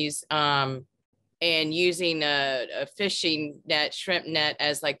communities and using a fishing net, shrimp net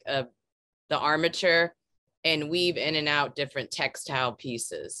as like the armature, and weave in and out different textile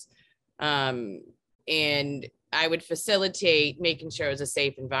pieces. And I would facilitate making sure it was a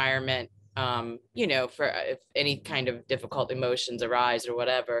safe environment, for if any kind of difficult emotions arise or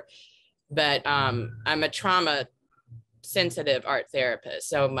whatever. But I'm a trauma sensitive art therapist.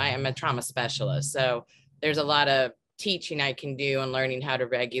 So I'm a trauma specialist. So there's a lot of teaching I can do and learning how to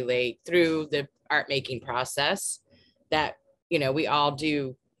regulate through the art making process that, we all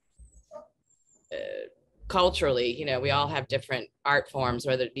do culturally. We all have different art forms,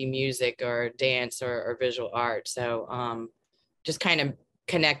 whether it be music or dance or visual art. So just kind of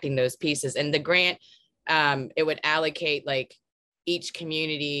connecting those pieces. And the grant, it would allocate like each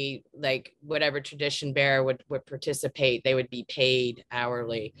community, like whatever tradition bearer would participate, they would be paid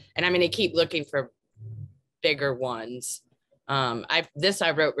hourly. And I'm going to keep looking for bigger ones. I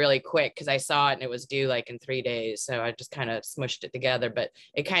wrote really quick because I saw it and it was due like in 3 days. So I just kind of smushed it together, but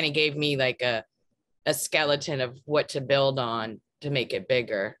it kind of gave me like a skeleton of what to build on to make it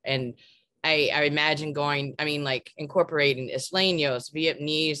bigger. And I imagine incorporating Isleños,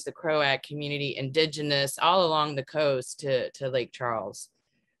 Vietnamese, the Croat community, indigenous, all along the coast to Lake Charles.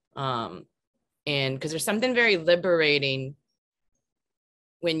 And because there's something very liberating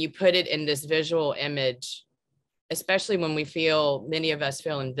when you put it in this visual image, especially when many of us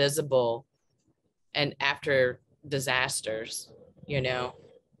feel invisible and after disasters,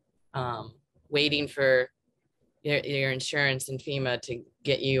 waiting for your insurance and FEMA to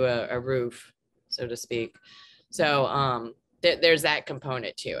get you a roof, so to speak. So there's that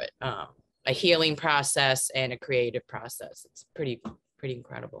component to it, a healing process and a creative process. It's pretty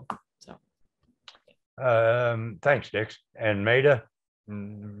incredible. So thanks, Dix. And Maida?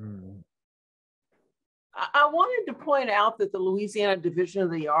 I wanted to point out that the Louisiana Division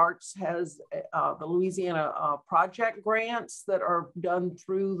of the Arts has the Louisiana project grants that are done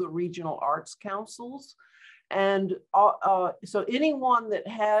through the regional arts councils. And so anyone that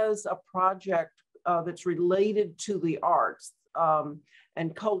has a project that's related to the arts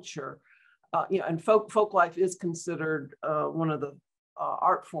and culture, and folk life is considered one of the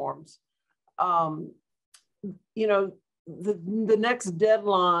art forms. The next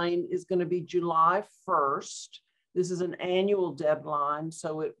deadline is going to be July 1st. This is an annual deadline,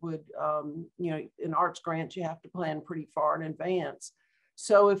 so it would, in arts grants, you have to plan pretty far in advance.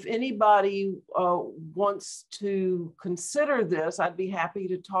 So if anybody wants to consider this, I'd be happy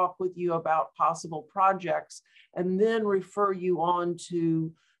to talk with you about possible projects and then refer you on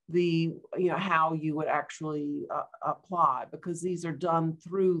to the, how you would actually apply, because these are done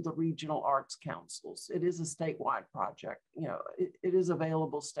through the regional arts councils. It is a statewide project. It is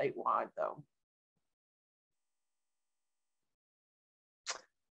available statewide though.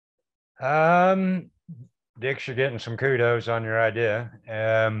 Dix, you're getting some kudos on your idea.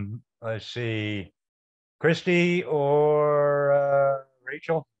 Let's see, Christy or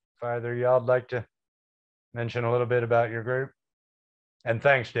Rachel, if either of y'all would like to mention a little bit about your group. And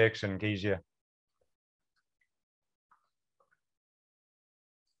thanks, Dix and Kezia.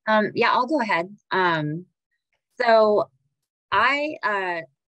 Yeah, I'll go ahead. So I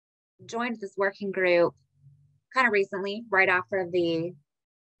joined this working group kind of recently, right after the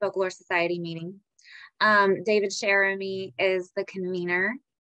Folklore Society meeting. David Sheremy is the convener,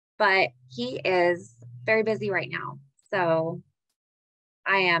 but he is very busy right now. So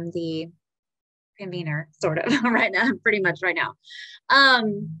I am the convener, sort of, right now, pretty much right now.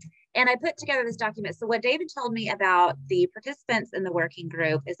 And I put together this document. So what David told me about the participants in the working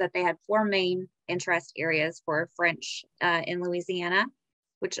group is that they had 4 main interest areas for French in Louisiana,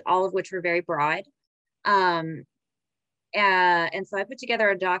 all of which were very broad. And so I put together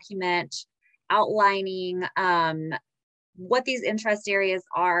a document outlining what these interest areas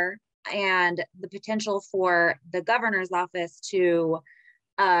are and the potential for the governor's office to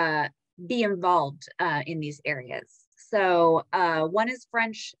be involved in these areas. So 1 is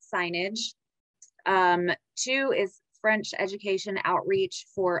French signage, 2 is French education outreach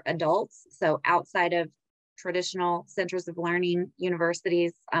for adults, so outside of traditional centers of learning,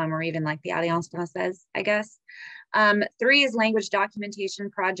 universities, or even like the Alliance Française, I guess. 3 is language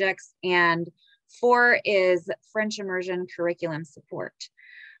documentation projects, and 4 is French immersion curriculum support.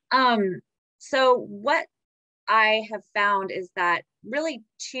 So what I have found is that really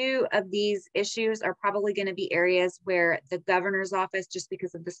 2 of these issues are probably going to be areas where the governor's office, just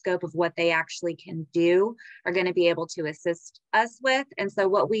because of the scope of what they actually can do, are going to be able to assist us with. And so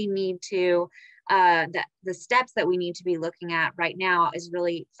what we need to, the steps that we need to be looking at right now is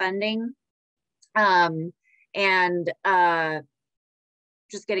really funding and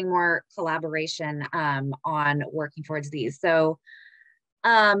just getting more collaboration on working towards these. So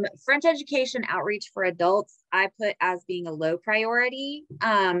French education outreach for adults, I put as being a low priority.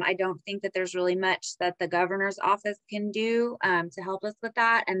 I don't think that there's really much that the governor's office can do to help us with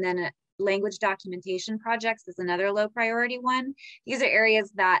that. And then language documentation projects is another low priority one. These are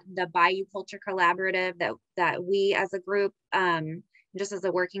areas that the Bayou Culture Collaborative that we as a group, just as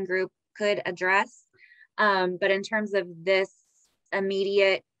a working group, could address. But in terms of this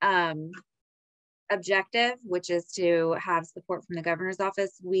immediate objective, which is to have support from the governor's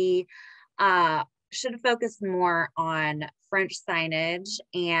office, we should focus more on French signage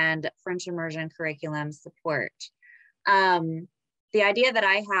and French immersion curriculum support. The idea that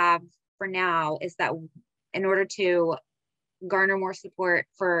I have for now is that in order to garner more support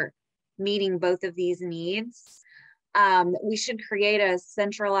for meeting both of these needs, we should create a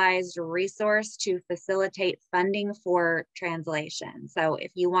centralized resource to facilitate funding for translation. So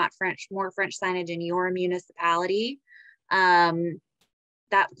if you want more French signage in your municipality,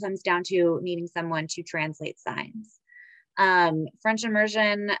 that comes down to needing someone to translate signs. French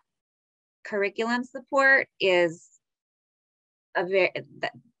immersion curriculum support is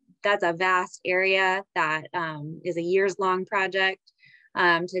that's a vast area that is a years-long project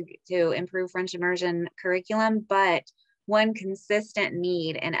to improve French immersion curriculum, but one consistent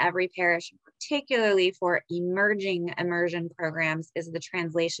need in every parish, particularly for emerging immersion programs, is the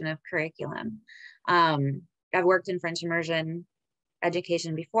translation of curriculum. I've worked in French immersion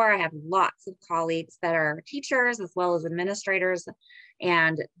education before. I have lots of colleagues that are teachers as well as administrators,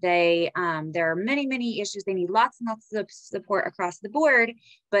 and there are many issues. They need lots and lots of support across the board,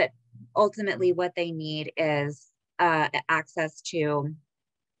 but ultimately what they need is access to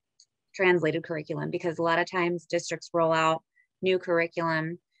translated curriculum, because a lot of times districts roll out new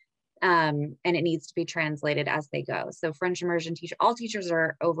curriculum and it needs to be translated as they go. So French immersion all teachers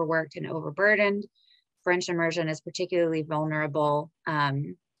are overworked and overburdened. French immersion is particularly vulnerable.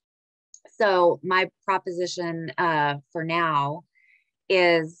 So my proposition for now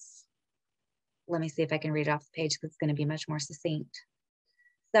is, let me see if I can read off the page because it's going to be much more succinct.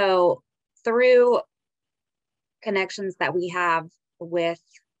 So through connections that we have with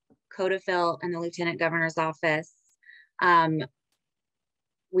Codafil and the Lieutenant Governor's office,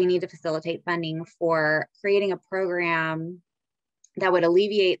 we need to facilitate funding for creating a program that would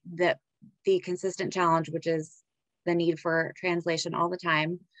alleviate the consistent challenge, which is the need for translation all the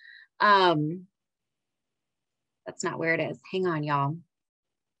time. That's not where it is. Hang on, y'all.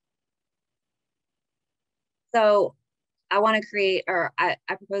 So I want to create, or I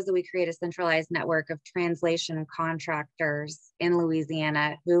propose that we create a centralized network of translation contractors in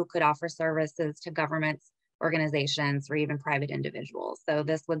Louisiana who could offer services to governments, organizations, or even private individuals. So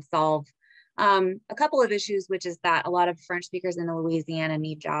this would solve a couple of issues, which is that a lot of French speakers in Louisiana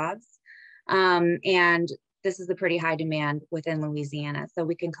need jobs. And this is a pretty high demand within Louisiana. So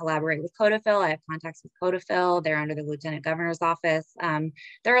we can collaborate with Codafil. I have contacts with Codafil. They're under the Lieutenant Governor's office.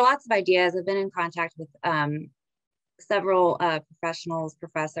 There are lots of ideas. I've been in contact with several professionals,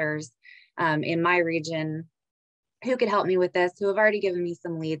 professors in my region who could help me with this, who have already given me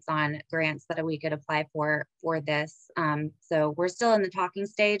some leads on grants that we could apply for this. So we're still in the talking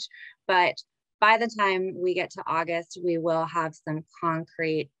stage, but by the time we get to August, we will have some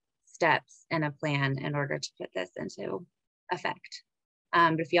concrete steps and a plan in order to put this into effect.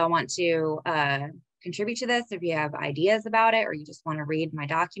 But if y'all want to contribute to this, if you have ideas about it, or you just want to read my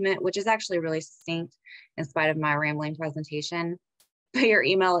document, which is actually really succinct in spite of my rambling presentation, put your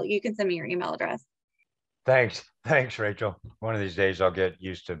email, you can send me your email address. Thanks, Rachel. One of these days I'll get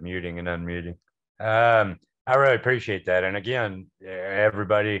used to muting and unmuting. I really appreciate that. And again,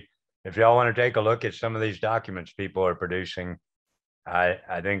 everybody, if y'all want to take a look at some of these documents people are producing,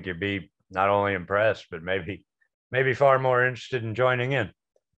 I think you'd be not only impressed, but maybe far more interested in joining in.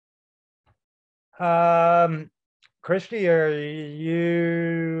 Christy, are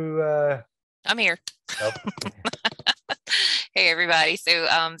you? I'm here. Oh. Hey, everybody. So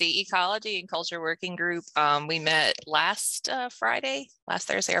the Ecology and Culture Working Group, we met last Thursday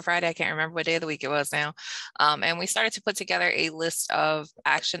or Friday. I can't remember what day of the week it was now. And we started to put together a list of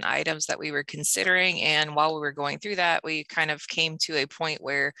action items that we were considering. And while we were going through that, we kind of came to a point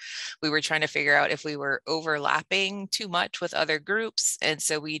where we were trying to figure out if we were overlapping too much with other groups. And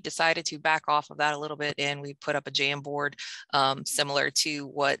so we decided to back off of that a little bit. And we put up a jam board similar to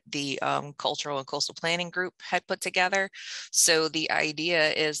what the Cultural and Coastal Planning Group had put together. So the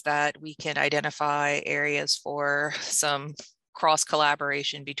idea is that we can identify areas for some cross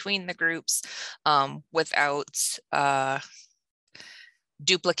collaboration between the groups without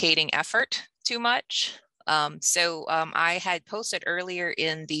duplicating effort too much. So I had posted earlier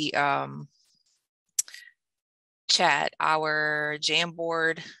in the chat our jam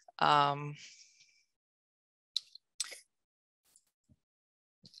board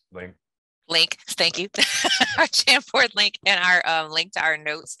link, thank you. Our Jamboard link and our link to our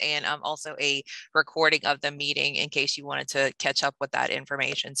notes, and also a recording of the meeting in case you wanted to catch up with that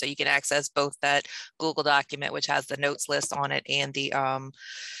information. So you can access both that Google document, which has the notes list on it, and the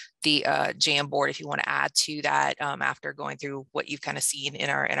Jamboard if you want to add to that after going through what you've kind of seen in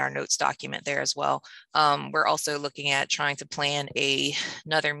our notes document there as well. We're also looking at trying to plan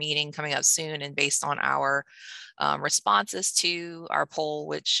another meeting coming up soon, and based on our responses to our poll,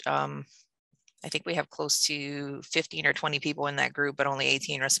 which I think we have close to 15 or 20 people in that group, but only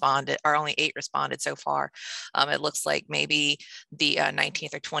 18 responded, or only 8 responded so far. It looks like maybe the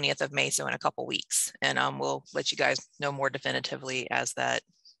 19th or 20th of May, so in a couple weeks. And we'll let you guys know more definitively as that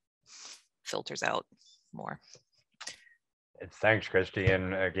filters out more. Thanks, Christy.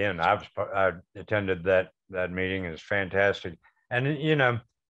 And again, I've attended that meeting. It's fantastic. And, you know,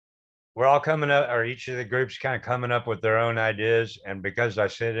 we're all coming up, or each of the groups kind of coming up with their own ideas. And because I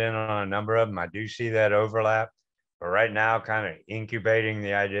sit in on a number of them, I do see that overlap. But right now, kind of incubating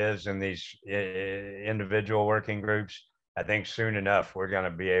the ideas in these individual working groups, I think soon enough, we're going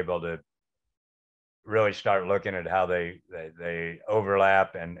to be able to really start looking at how they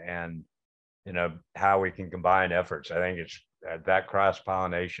overlap and, you know, how we can combine efforts. I think it's that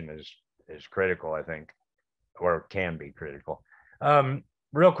cross-pollination is critical, I think, or can be critical.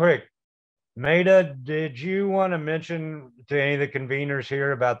 Real quick, Maida, did you want to mention to any of the conveners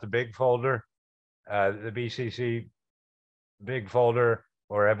here about the big folder, the BCC big folder,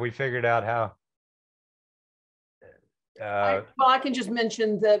 or have we figured out how? Well, I can just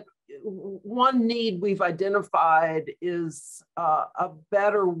mention that one need we've identified is a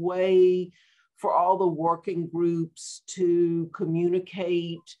better way for all the working groups to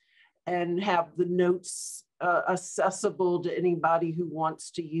communicate and have the notes accessible to anybody who wants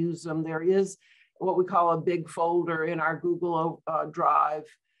to use them. There is what we call a big folder in our Google Drive,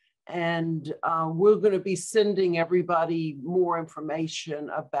 and we're going to be sending everybody more information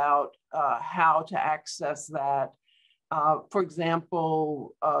about how to access that. For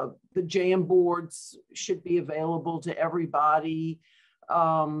example, the jam boards should be available to everybody,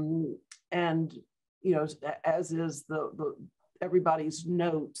 and you know, as is the everybody's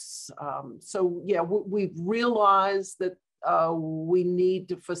notes. So yeah, we've realized that we need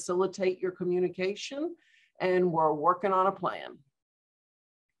to facilitate your communication, and we're working on a plan.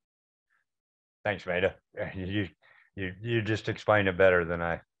 Thanks, Maida. You you just explained it better than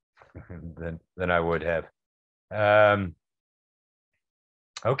I than I would have.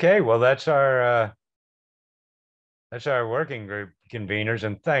 Okay, well, that's our working group conveners,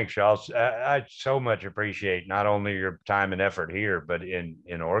 and thanks, y'all. I so much appreciate not only your time and effort here, but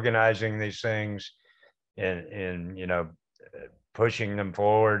in organizing these things, in you know, pushing them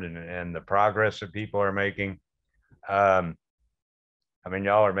forward, and the progress that people are making. I mean,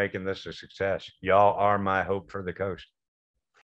 y'all are making this a success. Y'all are my hope for the coast.